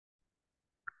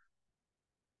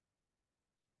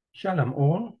Shalom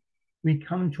all. We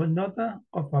come to another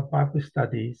of our Bible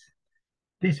studies.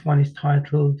 This one is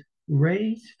titled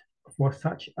Raised for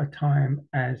Such a Time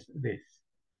as This.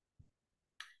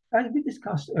 As we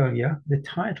discussed earlier, the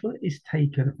title is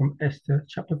taken from Esther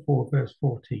chapter 4 verse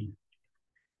 14.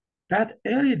 That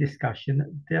earlier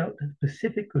discussion dealt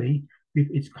specifically with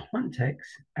its context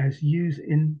as used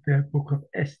in the Book of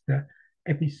Esther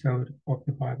episode of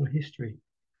the Bible history.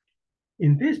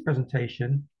 In this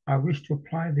presentation, I wish to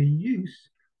apply the use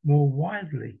more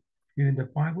widely within the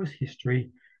Bible's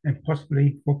history and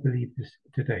possibly for believers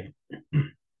today.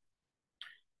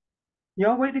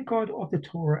 Yahweh, the God of the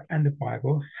Torah and the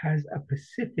Bible, has a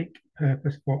specific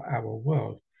purpose for our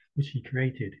world, which he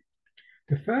created.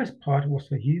 The first part was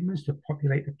for humans to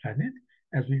populate the planet,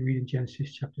 as we read in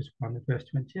Genesis chapters 1 and verse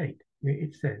 28, where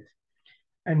it says,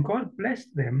 "And God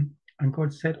blessed them, and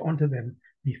God said unto them,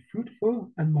 Be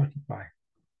fruitful and multiply."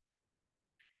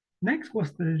 Next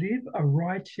was to live a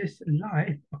righteous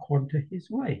life according to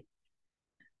his way.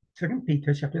 2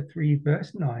 Peter chapter 3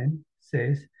 verse 9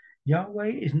 says, Yahweh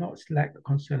is not slack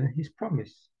concerning his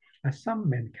promise, as some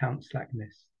men count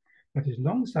slackness, but is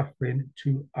long-suffering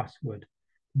to usward,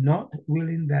 not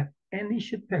willing that any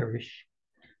should perish,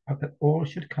 but that all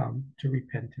should come to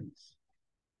repentance.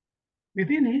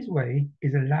 Within his way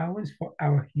is allowance for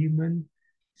our human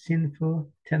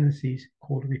sinful tendencies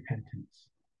called repentance,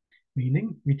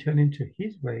 meaning returning to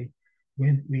his way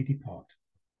when we depart.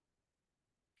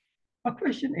 Our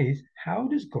question is, how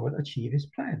does God achieve his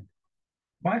plan?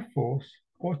 By force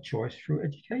or choice through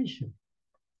education?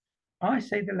 I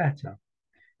say the latter,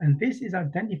 and this is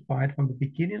identified from the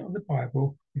beginning of the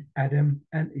Bible with Adam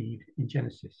and Eve in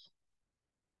Genesis.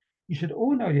 You should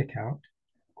all know the account.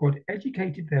 God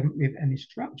educated them with an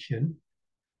instruction,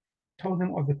 told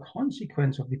them of the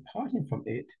consequence of departing from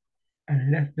it,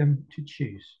 and left them to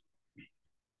choose.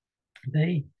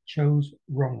 They chose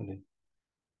wrongly.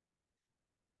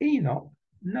 Enoch,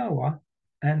 Noah,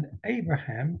 and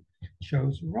Abraham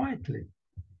chose rightly.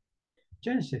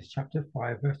 Genesis chapter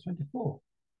 5, verse 24.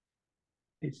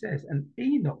 It says, And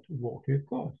Enoch walked with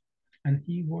God, and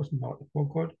he was not, for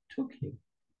God took him.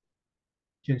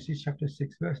 Genesis chapter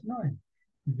 6, verse 9.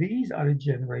 These are the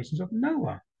generations of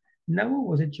Noah. Noah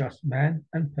was a just man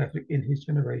and perfect in his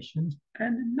generations,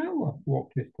 and Noah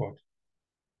walked with God.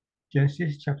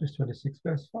 Genesis chapter 26,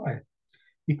 verse 5.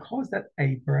 Because that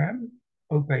Abraham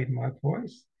obeyed my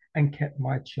voice and kept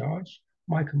my charge,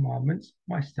 my commandments,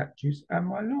 my statutes, and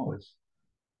my laws.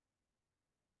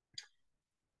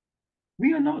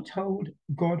 We are not told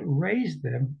God raised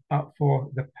them up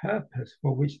for the purpose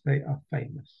for which they are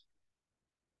famous.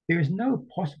 There is no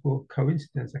possible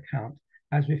coincidence account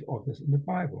as with others in the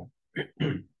Bible.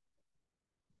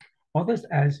 Others,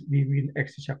 as we read in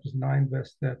Exodus chapters 9,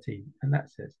 verse 13, and that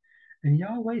says, And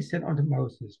Yahweh said unto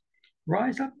Moses,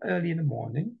 Rise up early in the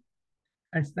morning,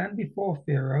 and stand before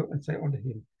Pharaoh, and say unto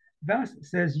him, Thus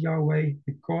says Yahweh,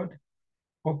 the God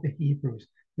of the Hebrews,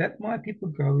 Let my people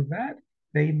go, that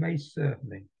they may serve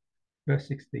me. Verse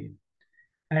 16.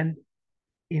 And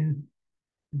in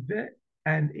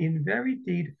very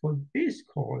deed for this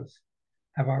cause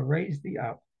have I raised thee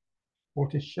up, for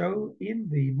to show in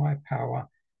thee my power,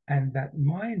 and that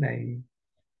my name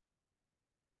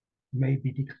may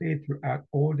be declared throughout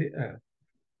all the earth.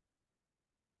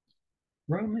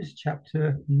 Romans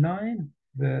chapter 9,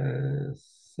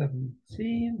 verse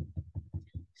 17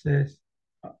 says,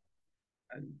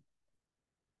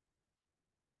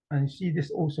 and you see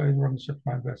this also in Romans chapter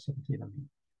 9, verse 17.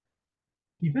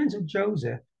 The events of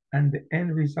Joseph and the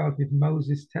end result with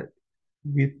Moses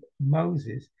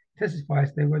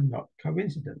testifies they were not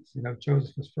coincidence. You know,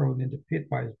 Joseph was thrown in the pit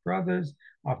by his brothers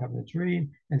after having a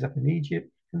dream, ends up in Egypt,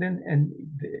 and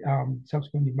then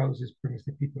subsequently Moses brings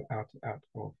the people out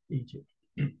of Egypt.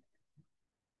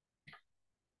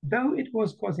 Though it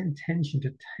was God's intention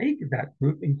to take that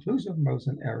group, inclusive of Moses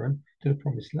and Aaron, to the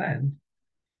promised land,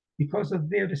 because of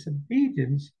their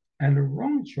disobedience and a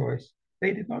wrong choice,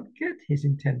 they did not get his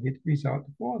intended result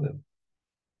for them.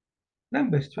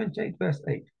 Numbers 28, verse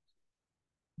 8.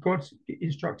 God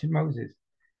instructed Moses,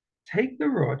 Take the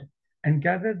rod and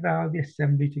gather thou the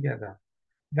assembly together,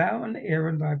 thou and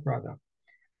Aaron thy brother,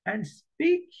 and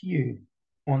speak you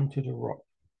unto the rock.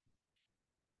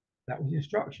 That was the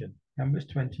instruction. Numbers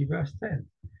 20, verse 10.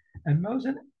 And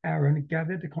Moses and Aaron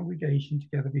gathered the congregation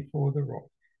together before the rock,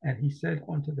 and he said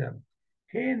unto them,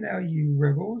 Hear now, you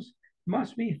rebels,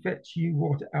 must we fetch you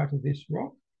water out of this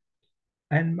rock?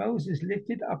 And Moses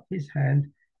lifted up his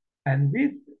hand, and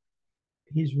with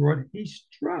his rod he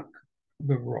struck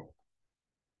the rock.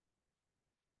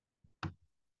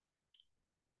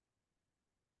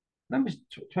 Numbers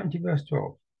 20, verse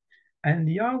 12. And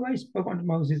Yahweh spoke unto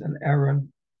Moses and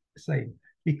Aaron, saying,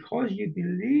 because you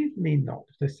believe me not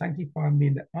to sanctify me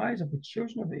in the eyes of the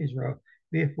children of Israel,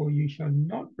 therefore you shall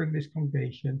not bring this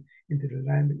congregation into the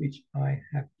land which I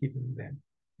have given them.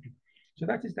 So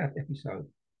that is that episode.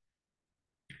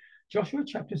 Joshua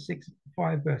chapter 6,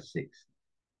 5, verse 6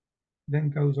 then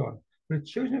goes on. The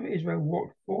children of Israel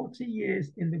walked 40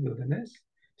 years in the wilderness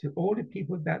to all the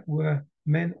people that were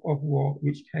men of war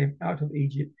which came out of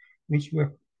Egypt, which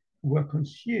were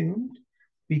consumed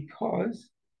because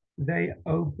they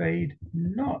obeyed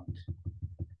not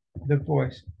the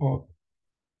voice of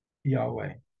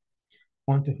Yahweh,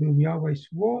 unto whom Yahweh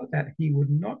swore that he would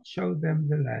not show them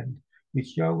the land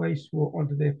which Yahweh swore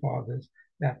unto their fathers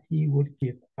that he would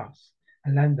give us,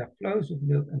 a land that flows with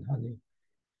milk and honey.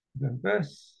 Then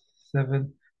verse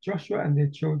 7, Joshua and their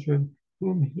children,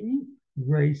 whom he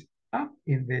raised up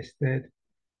in their stead,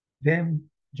 them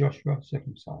Joshua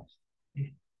circumcised.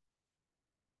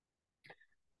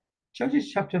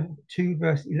 Judges chapter 2,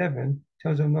 verse 11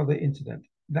 tells another incident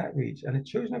that reads, and the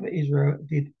children of Israel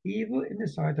did evil in the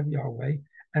sight of Yahweh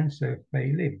and served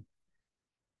Baalim.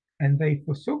 And they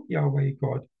forsook Yahweh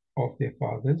God of their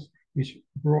fathers, which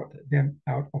brought them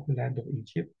out of the land of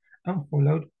Egypt, and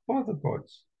followed other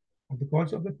gods, of the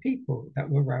gods of the people that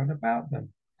were round about them,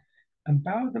 and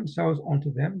bowed themselves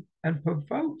unto them, and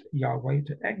provoked Yahweh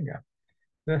to anger.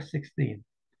 Verse 16.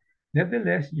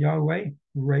 Nevertheless, Yahweh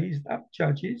raised up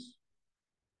judges,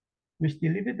 which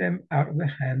delivered them out of the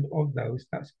hand of those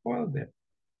that spoiled them.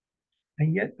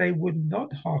 And yet they would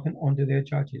not hearken unto their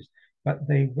judges, but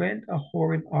they went a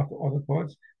whoring after other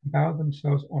gods, bowed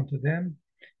themselves unto them.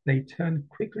 They turned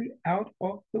quickly out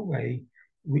of the way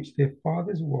which their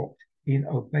fathers walked in,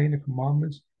 obeying the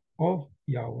commandments of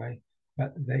Yahweh,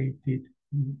 but they did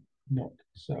not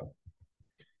so.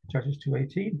 Judges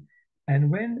 2:18.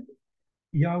 And when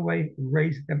Yahweh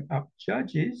raised them up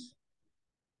judges,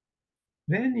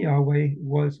 then Yahweh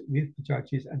was with the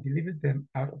judges and delivered them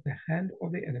out of the hand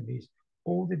of their enemies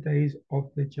all the days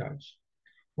of the judge.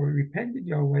 For he repented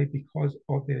Yahweh because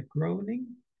of their groaning,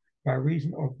 by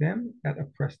reason of them that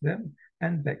oppressed them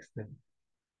and vexed them.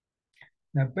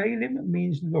 Now, Baalim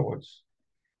means lords,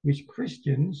 which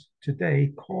Christians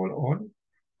today call on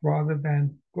rather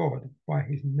than God by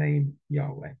his name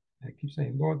Yahweh. They keep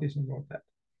saying Lord this and Lord that.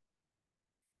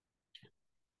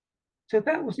 So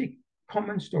that was a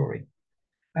common story.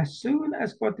 As soon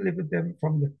as God delivered them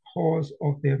from the cause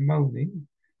of their moaning,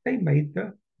 they made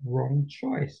the wrong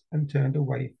choice and turned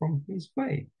away from his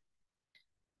way.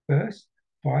 First,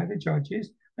 by the judges,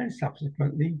 and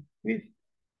subsequently with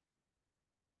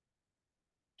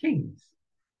kings.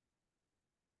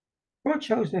 God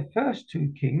chose the first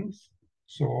two kings,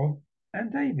 Saul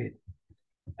and David.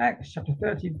 Acts chapter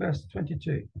 30, verse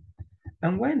 22.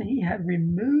 And when he had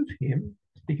removed him,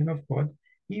 speaking of God,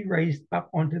 he raised up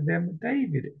unto them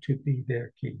David to be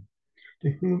their king,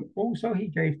 to whom also he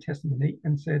gave testimony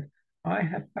and said, I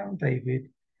have found David,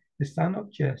 the son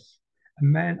of Jesse, a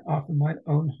man after mine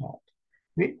own heart,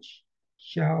 which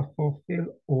shall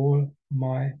fulfill all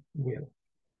my will.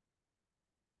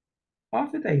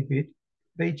 After David,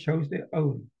 they chose their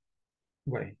own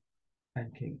way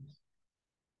and kings.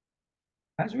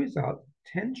 As a result,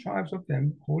 10 tribes of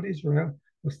them, called Israel,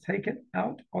 was taken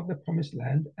out of the promised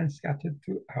land and scattered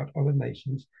throughout other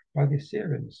nations by the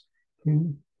Assyrians,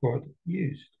 whom God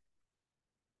used.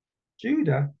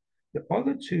 Judah, the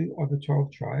other two of the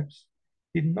 12 tribes,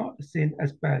 did not sin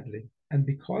as badly, and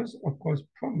because of God's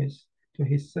promise to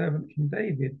his servant King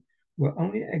David, were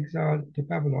only exiled to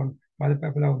Babylon by the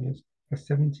Babylonians for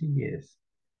 70 years.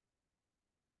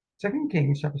 2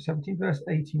 Kings chapter 17, verse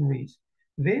 18 reads,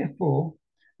 Therefore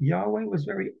Yahweh was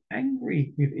very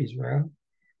angry with Israel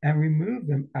and removed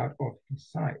them out of his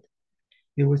sight.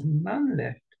 There was none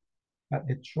left but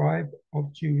the tribe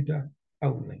of Judah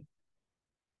only.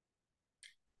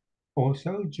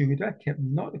 Also, Judah kept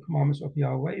not the commandments of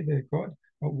Yahweh their God,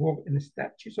 but walked in the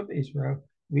statutes of Israel,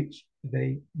 which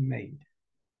they made.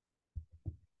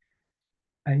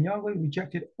 And Yahweh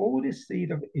rejected all the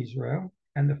seed of Israel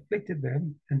and afflicted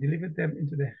them and delivered them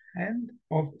into the hand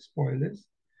of spoilers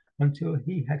until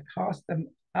he had cast them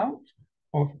out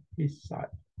of his sight.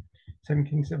 2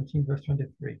 Kings 17, verse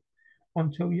 23.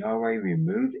 Until Yahweh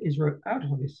removed Israel out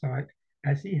of his sight,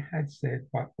 as he had said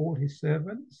by all his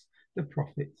servants, the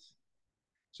prophets.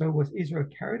 So was Israel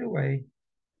carried away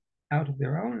out of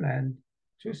their own land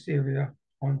to Assyria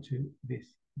unto this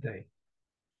day.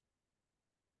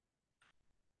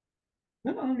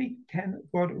 Not only can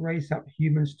God raise up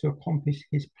humans to accomplish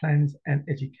his plans and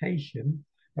education,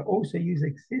 but also use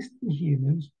existing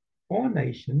humans or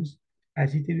nations,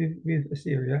 as he did with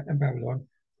Assyria and Babylon,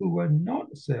 who were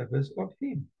not servers of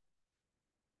him.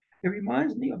 It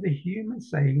reminds me of the human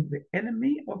saying, the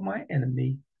enemy of my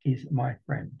enemy is my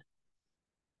friend.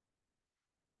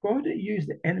 God used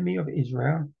the enemy of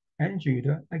Israel and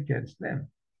Judah against them.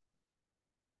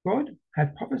 God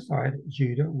had prophesied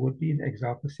Judah would be in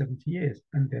exile for 70 years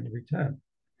and then return.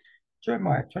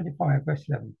 Jeremiah 25, verse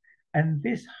 11. And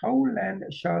this whole land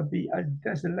shall be a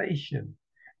desolation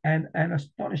and an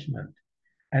astonishment,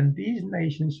 and these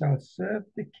nations shall serve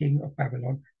the king of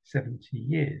Babylon 70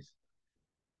 years.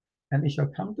 And it shall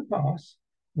come to pass,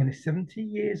 when the 70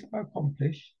 years are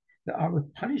accomplished, that I will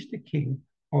punish the king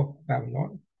of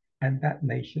Babylon and that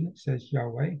nation, says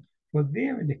Yahweh, for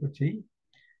their iniquity,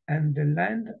 and the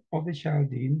land of the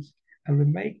Chaldeans, and will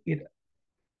make it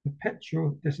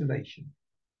perpetual desolation.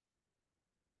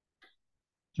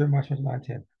 Jeremiah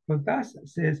 29:10. For thus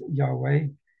says Yahweh,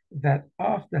 that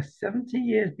after 70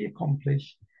 years be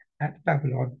accomplished at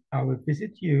Babylon, I will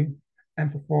visit you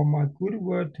and perform my good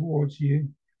word towards you,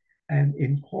 and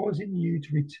in causing you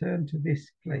to return to this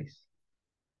place.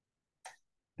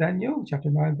 Daniel chapter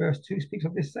 9, verse 2 speaks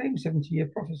of this same 70-year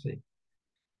prophecy.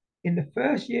 In the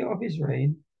first year of his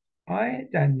reign, I,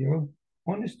 Daniel,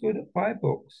 understood by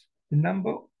books the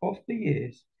number of the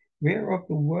years, whereof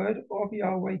the word of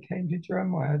Yahweh came to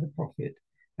Jeremiah the prophet,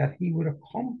 that he would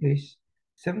accomplish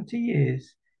 70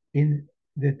 years in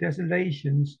the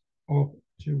desolations of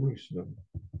Jerusalem.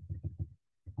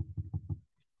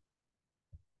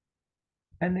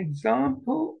 An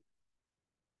example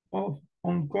of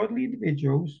ungodly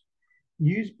individuals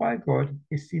used by God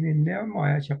is seen in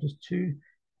Nehemiah chapters 2,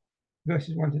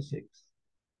 verses 1 to 6.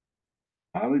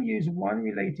 I will use one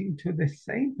relating to the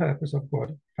same purpose of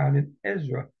God found in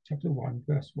Ezra chapter 1,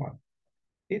 verse 1.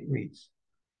 It reads,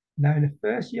 Now in the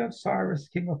first year of Cyrus,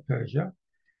 king of Persia,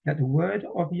 that the word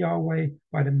of Yahweh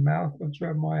by the mouth of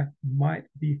Jeremiah might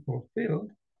be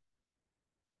fulfilled,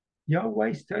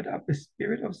 Yahweh stirred up the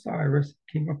spirit of Cyrus,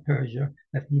 king of Persia,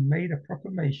 that he made a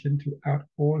proclamation throughout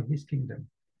all his kingdom,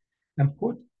 and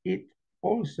put it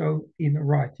also in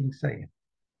writing, saying,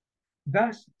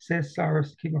 Thus says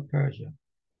Cyrus, king of Persia,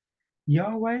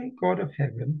 Yahweh, God of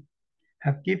heaven,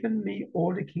 hath given me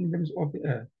all the kingdoms of the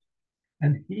earth,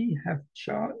 and he hath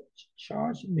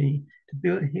charged me to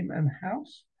build him an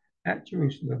house at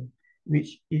Jerusalem,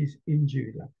 which is in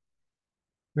Judah.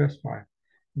 Verse 5.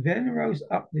 Then rose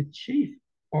up the chief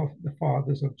of the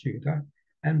fathers of Judah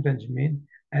and Benjamin,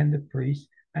 and the priests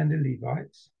and the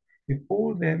Levites, with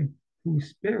all them whose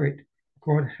spirit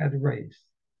God had raised,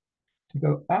 to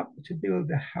go up to build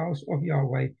the house of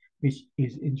Yahweh, which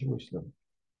is in Jerusalem.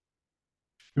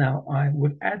 Now, I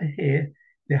would add here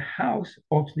the house,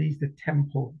 obviously, is the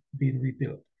temple being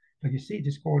rebuilt. But you see, it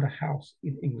is called a house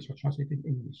in English, or translated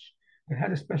in English. It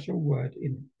had a special word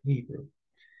in Hebrew.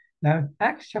 Now,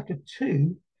 Acts chapter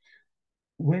 2,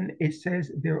 when it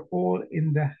says they're all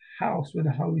in the house when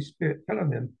the Holy Spirit fell on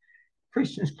them,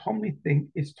 Christians commonly think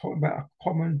it's talking about a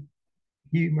common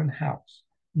human house.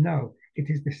 No, it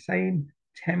is the same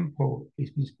temple is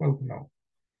being spoken of.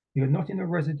 You're not in a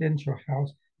residential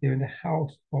house, they're in the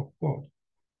house of God.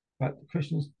 But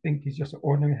Christians think it's just an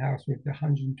ordinary house with the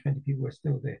 120 people who are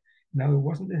still there. No, it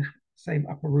wasn't the same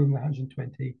upper room,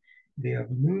 120. They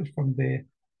have moved from there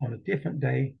on a different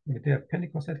day when the day of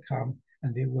Pentecost had come,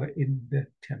 and they were in the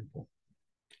temple.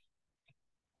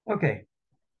 Okay,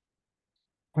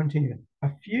 continuing.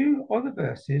 A few other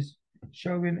verses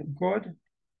showing God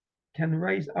can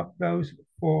raise up those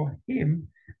for him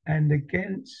and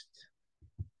against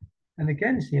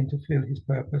him to fulfill his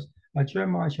purpose are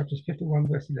Jeremiah chapters 51,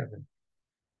 verse 11.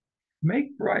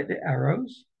 Make bright the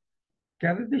arrows,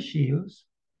 gather the shields.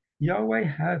 Yahweh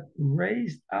hath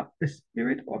raised up the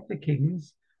spirit of the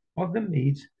kings of the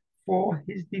Medes, for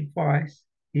his device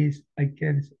is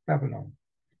against Babylon,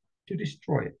 to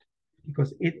destroy it,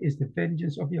 because it is the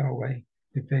vengeance of Yahweh,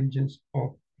 the vengeance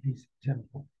of his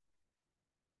temple.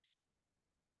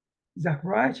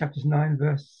 Zechariah chapters 9,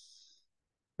 verse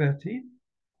 13.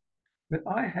 But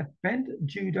I have bent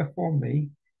Judah for me,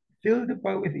 filled the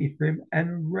bow with Ephraim,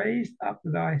 and raised up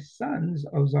thy sons,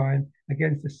 O Zion,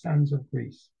 against the sons of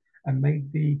Greece, and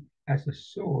made thee as a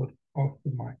sword of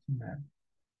the mighty man.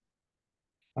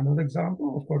 Another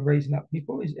example of God raising up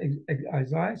people is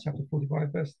Isaiah chapter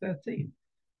 45, verse 13.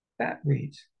 That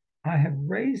reads, I have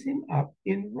raised him up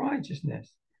in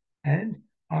righteousness, and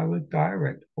I will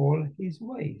direct all his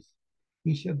ways.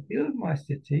 He shall build my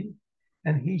city,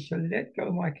 and he shall let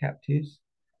go my captives,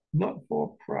 not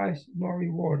for price nor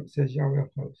reward, says Yahweh of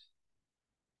hosts.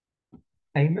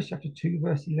 Amos chapter 2,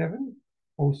 verse 11,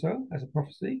 also as a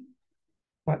prophecy,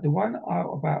 but the one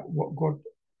about what God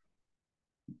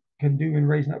can do in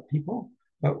raising up people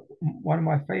But one of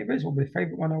my favorites, or the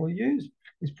favorite one I will use,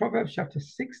 is Proverbs chapter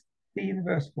 16,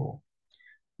 verse 4.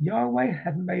 Yahweh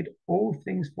hath made all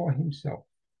things for himself,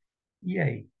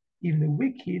 yea, even the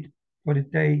wicked for the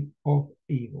day of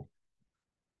evil.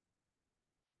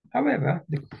 However,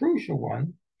 the crucial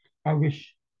one I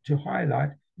wish to highlight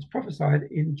is prophesied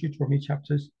in Deuteronomy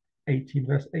chapters 18,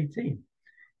 verse 18.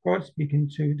 God speaking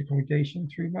to the congregation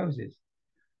through Moses.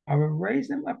 I will raise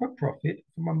them up a prophet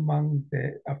from among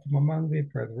their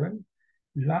brethren,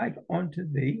 like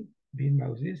unto thee, being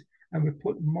Moses, and will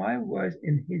put my words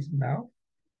in his mouth,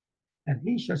 and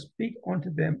he shall speak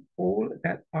unto them all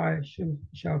that I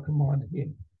shall command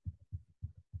him.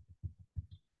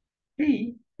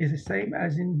 He is the same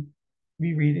as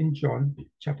we read in John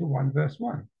chapter 1, verse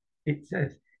 1. It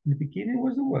says, in the beginning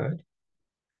was the Word,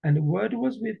 and the Word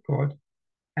was with God,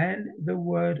 and the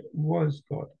Word was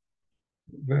God.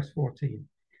 Verse 14.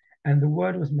 And the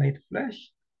Word was made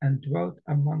flesh and dwelt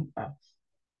among us.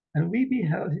 And we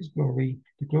beheld his glory,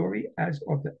 the glory as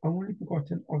of the only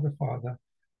begotten of the Father,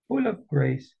 full of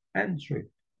grace and truth.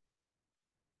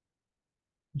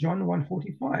 John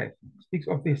 1:45 speaks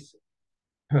of this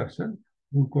person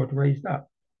who God raised up.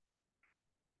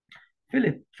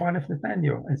 Philip findeth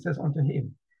Nathanael and says unto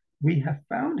him, we have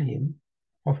found him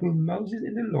of whom Moses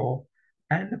in the law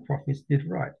and the prophets did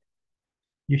write,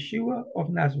 Yeshua of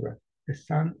Nazareth, the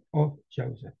son of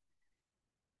Joseph.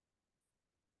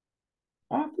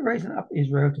 After raising up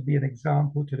Israel to be an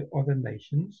example to the other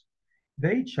nations,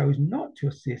 they chose not to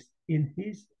assist in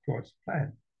his God's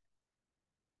plan.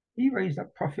 He raised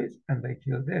up prophets and they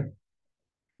killed them.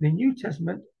 In the New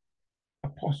Testament,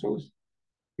 apostles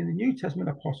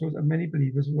and many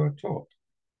believers were taught.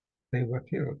 They were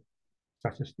killed,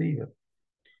 such as Stephen.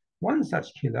 One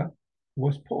such killer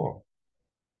was Paul.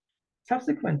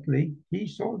 Subsequently, he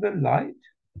saw the light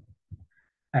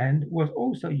and was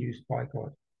also used by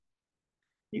God.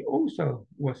 He also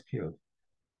was killed.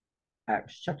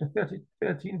 Acts chapter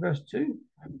 13, verse 2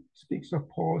 speaks of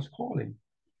Paul's calling.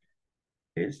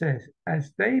 It says,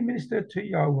 as they ministered to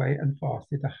Yahweh and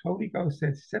fasted, the Holy Ghost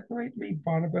said, separate me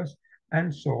Barnabas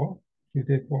and Saul, who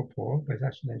did call Paul, but his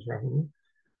actual name is Rahul,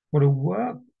 for the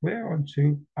work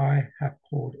whereunto I have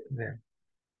called them.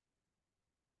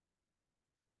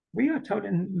 We are told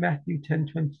in Matthew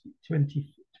 10,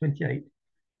 28,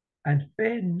 and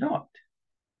fear not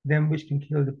them which can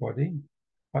kill the body,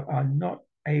 but are not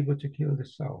able to kill the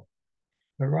soul,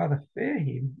 but rather fear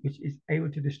him which is able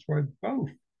to destroy both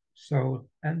soul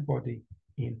and body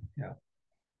in hell.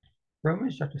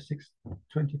 Romans chapter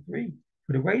 6:23,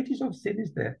 for the wages of sin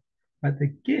is death, but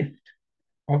the gift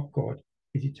of God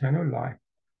is eternal life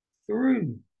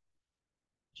through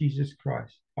Jesus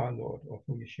Christ our Lord, or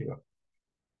through Yeshua.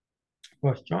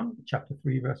 1 John chapter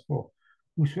 3, verse 4,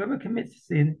 whosoever commits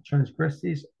sin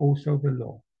transgresses also the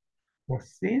law, for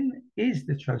sin is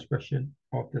the transgression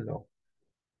of the law.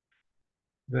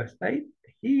 Verse 8,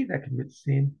 he that commits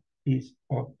sin is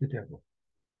of the devil.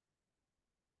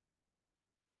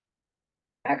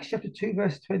 Acts chapter 2,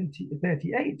 verse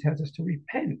 38 tells us to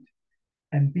repent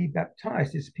and be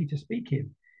baptized. This is Peter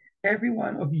speaking. Every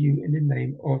one of you in the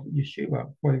name of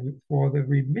Yeshua for the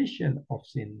remission of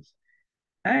sins,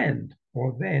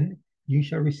 or then you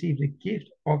shall receive the gift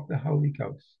of the Holy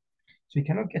Ghost. So you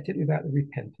cannot get it without the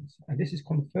repentance. And this is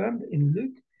confirmed in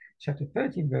Luke chapter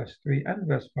 13, verse 3 and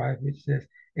verse 5, which says,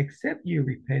 except you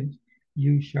repent,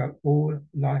 you shall all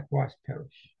likewise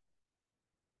perish.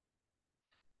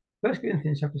 1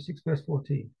 Corinthians chapter 6, verse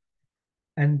 14.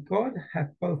 And God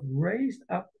hath both raised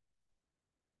up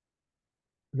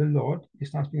the Lord,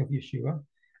 this time speaking of Yeshua,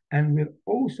 and will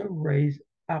also raise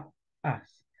up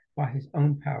us by his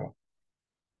own power.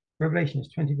 Revelations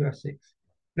 20, verse 6.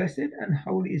 Blessed and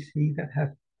holy is he that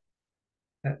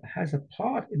has a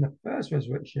part in the first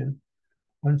resurrection.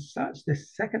 On such the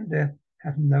second death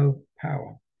hath no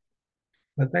power.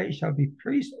 But they shall be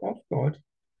priests of God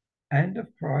and of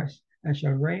Christ, and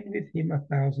shall reign with him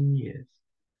 1,000 years.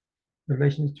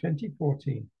 Revelations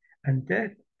 20:14. And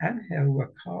death and hell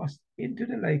were cast into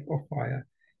the lake of fire.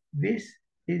 This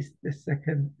is the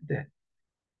second death.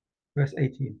 Verse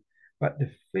 18. But the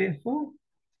fearful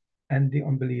and the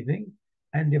unbelieving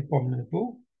and the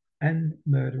abominable and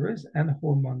murderers and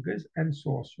whoremongers and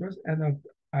sorcerers and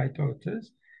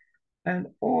idolaters and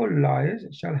all liars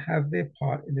shall have their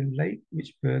part in the lake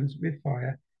which burns with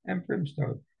fire and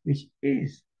brimstone, which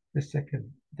is the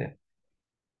second death.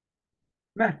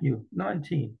 Matthew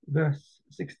 19, verse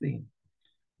 16.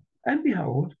 And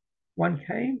behold, one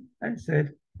came and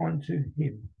said unto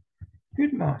him,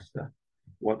 Good master,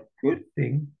 what good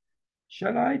thing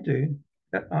shall I do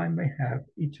that I may have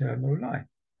eternal life?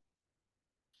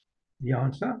 The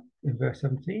answer in verse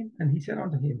 17, and he said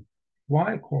unto him,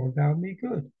 Why call thou me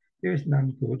good? There is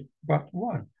none good but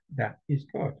one, that is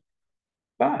God.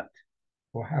 But,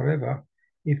 or however,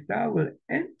 if thou wilt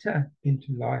enter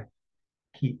into life,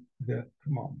 keep the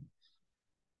commandments.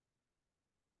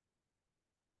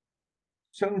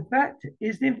 So that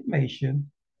is the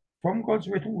information from God's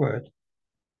written word.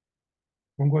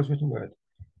 From God's written word.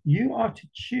 You are to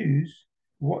choose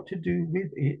what to do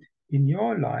with it in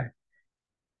your life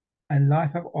and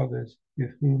life of others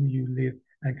with whom you live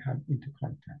and come into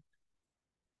contact.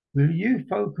 Will you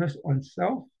focus on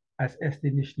self as Esther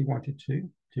initially wanted to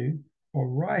do, or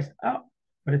rise up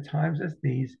for the times as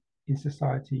these in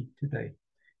society today,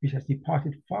 which has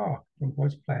departed far from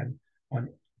God's plan on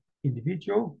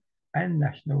individual and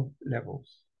national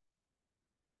levels?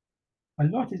 A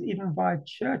lot is even via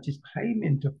churches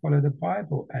claiming to follow the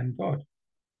Bible and God,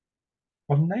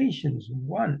 of nations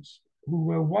who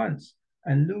were once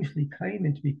and loosely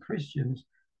claiming to be Christians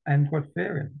and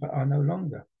God-fearing, but are no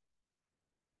longer.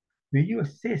 Will you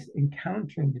assist in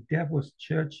countering the devil's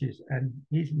churches and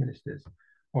his ministers?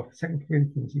 Of 2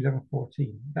 Corinthians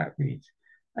 11:14, that reads,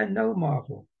 And no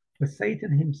marvel, for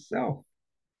Satan himself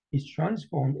is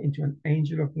transformed into an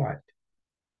angel of light.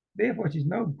 Therefore, it is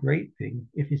no great thing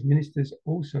if his ministers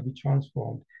also be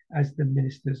transformed as the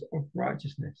ministers of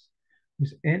righteousness,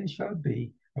 whose end shall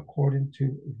be according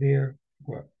to their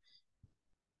works.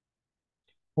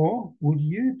 Or would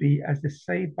you be as the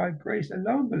saved by grace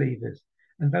alone believers,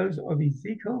 and those of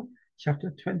Ezekiel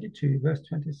chapter 22, verse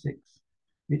 26,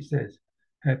 which says,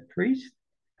 Her priests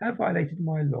have violated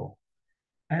my law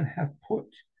and have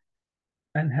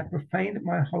profaned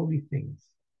my holy things.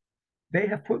 They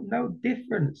have put no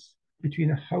difference between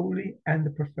the holy and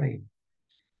the profane.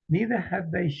 Neither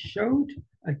have they showed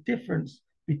a difference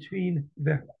between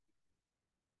the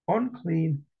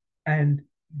unclean and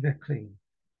the clean,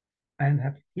 and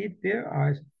have hid their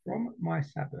eyes from my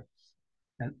Sabbaths,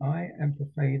 and I am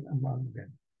profane among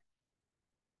them.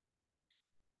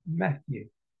 Matthew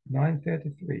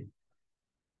 9:33.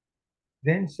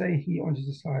 Then say he unto his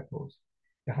disciples,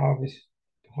 the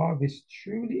harvest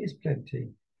truly is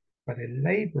plenty, but the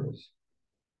laborers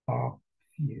are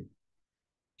few.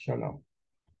 Shalom.